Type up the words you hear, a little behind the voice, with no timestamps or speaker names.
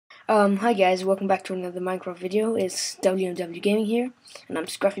Hi guys, welcome back to another Minecraft video. It's WMWgaming here, and I'm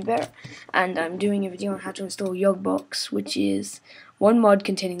Scruffy Bear, and I'm doing a video on how to install YogBox, which is one mod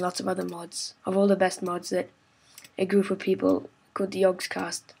containing lots of other mods, of all the best mods that a group of people called the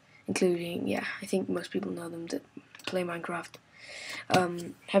YogBox, including, I think most people know them that play Minecraft,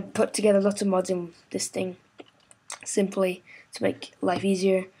 have put together lots of mods in this thing, simply to make life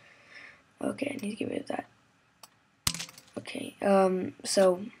easier. Okay, I need to get rid of that. Okay,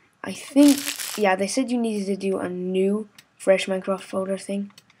 so I think, they said you needed to do a new fresh Minecraft folder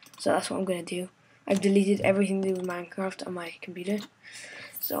thing, so that's what I'm going to do. I've deleted everything to do with Minecraft on my computer,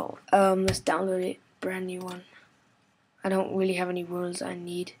 so let's download it, brand new one. I don't really have any rules I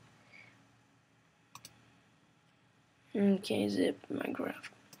need. Okay, zip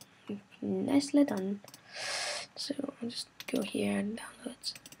Minecraft. Nicely done. So I'll just go here and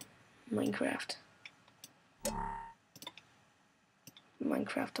download Minecraft.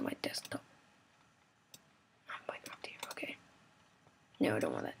 Minecraft on my desktop. Minecraft here, okay. No, I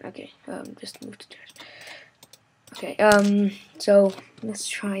don't want that. Okay, just move to church. Okay, so let's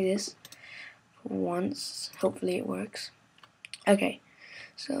try this once. Hopefully it works. Okay,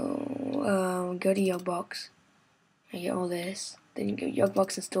 so go to YogBox. I get all this. Then you go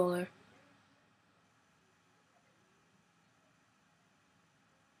YogBox installer.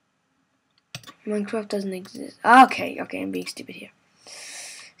 Minecraft doesn't exist. Okay, I'm being stupid here.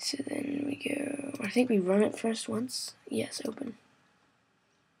 So then we go, I think we run it first once. Yes, open.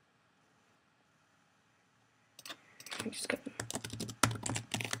 Just go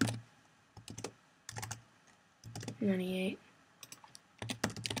 98.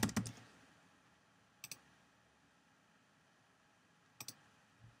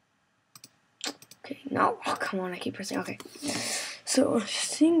 Okay, no, oh, come on, I keep pressing. Okay, so I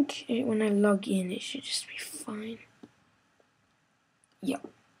think when I log in, it should just be fine. Yep.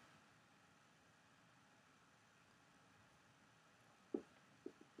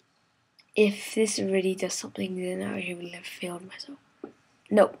 If this already does something, then I will have failed myself.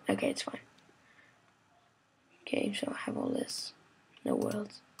 Nope, okay, it's fine. Okay, so I have all this. No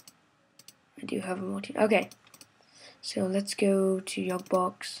worlds. I do have a multi. Okay, so let's go to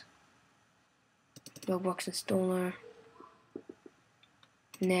YogBox. YogBox installer.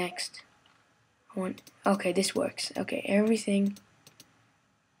 Next. Okay, this works. Okay, everything.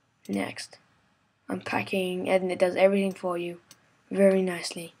 Next. Unpacking, and it does everything for you very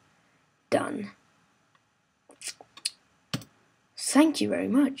nicely. Done. Thank you very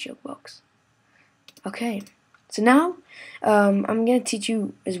much, YogBox. Okay, so now I'm gonna teach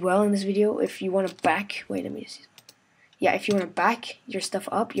you as well in this video if you want to back. Wait, let me see. Yeah, if you want to back your stuff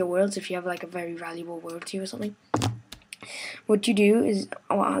up, your worlds, if you have like a very valuable world to you or something, what you do is,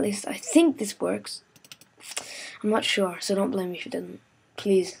 well, at least I think this works. I'm not sure, so don't blame me if it doesn't.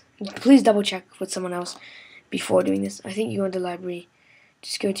 Please double check with someone else before doing this. I think you go into library.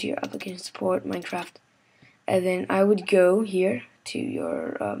 Just go to your application support, Minecraft, and then I would go here to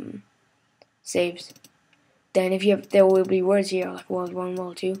your saves. Then if you have, there will be words here like world 1,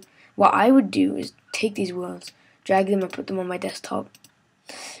 world 2. What I would do is take these worlds, drag them and put them on my desktop,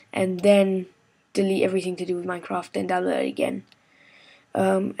 and then delete everything to do with Minecraft, then download it again,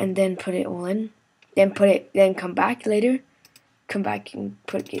 and then put it all in. Then come back later, come back and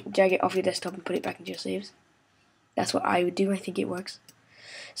drag it off your desktop and put it back into your saves. That's what I would do. I think it works.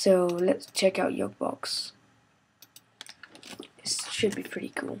 So let's check out YogBox. This should be pretty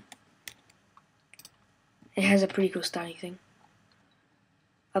cool. It has a pretty cool styling thing.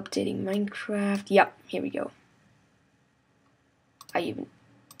 Updating Minecraft. Yep, here we go.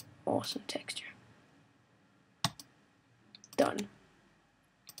 Awesome texture. Done.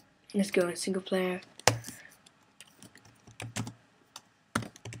 Let's go in single player.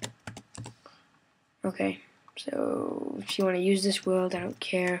 Okay, so if you want to use this world, I don't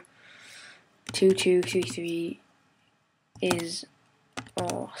care. 2233 is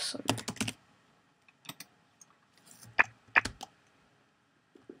awesome.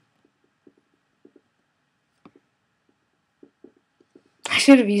 I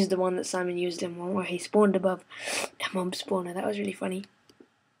should have used the one that Simon used in one where he spawned above a mob spawner. That was really funny.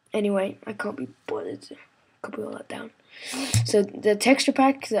 Anyway, I can't be bothered to copy all that down. So the texture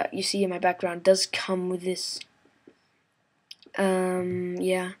pack that you see in my background does come with this.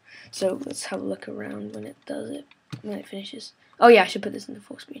 Yeah. So let's have a look around when it does it, when it finishes. Oh yeah, I should put this in the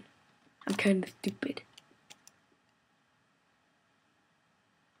full screen. I'm kind of stupid.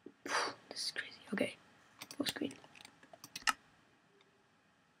 This is crazy. Okay, full screen.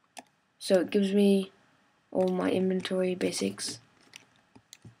 So it gives me all my inventory basics.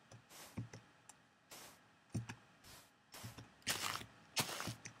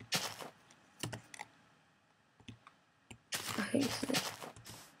 think so.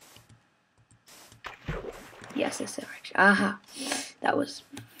 Yes, that's the direction. Aha! That was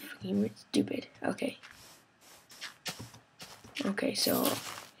fucking stupid. Okay. Okay, so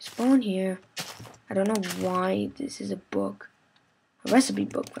spawn here. I don't know why this is a book. A recipe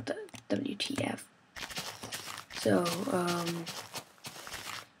book, what the WTF. So,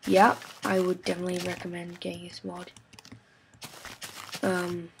 yeah, I would definitely recommend getting this mod.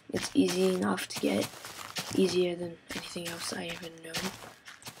 It's easy enough to get. Easier than anything else I ever known.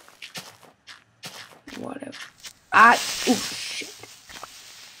 Whatever. Oh shit.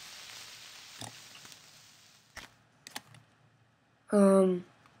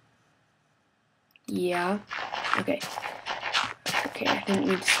 Yeah. Okay. Okay, I didn't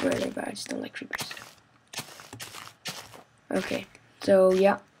mean to swear there, but I just don't like creepers. Okay, so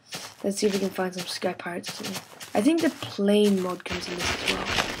yeah. Let's see if we can find some sky pirates. I think the plane mod comes in this as well.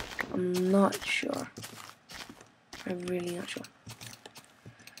 I'm not sure. I'm really not sure.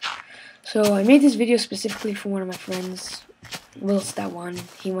 So I made this video specifically for one of my friends, Will's that one.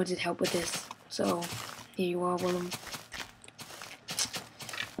 He wanted help with this, so here you are, Willem.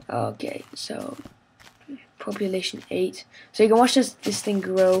 Okay, so population 8. So you can watch this thing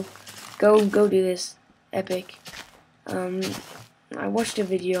grow. Go do this. Epic. I watched a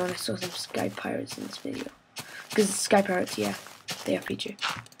video and I saw some sky pirates in this video. Because sky pirates, yeah, they are featured.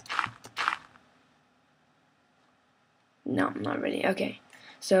 No, not really. Okay.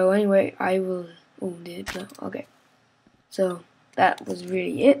 So anyway, I will. Oh, did it? No. Okay. So that was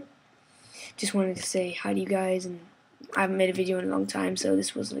really it. Just wanted to say hi to you guys, and I haven't made a video in a long time, so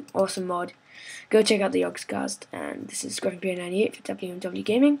this was an awesome mod. Go check out the YogBox, and this is Scruffy 98 for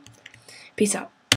WMWgaming. Peace out.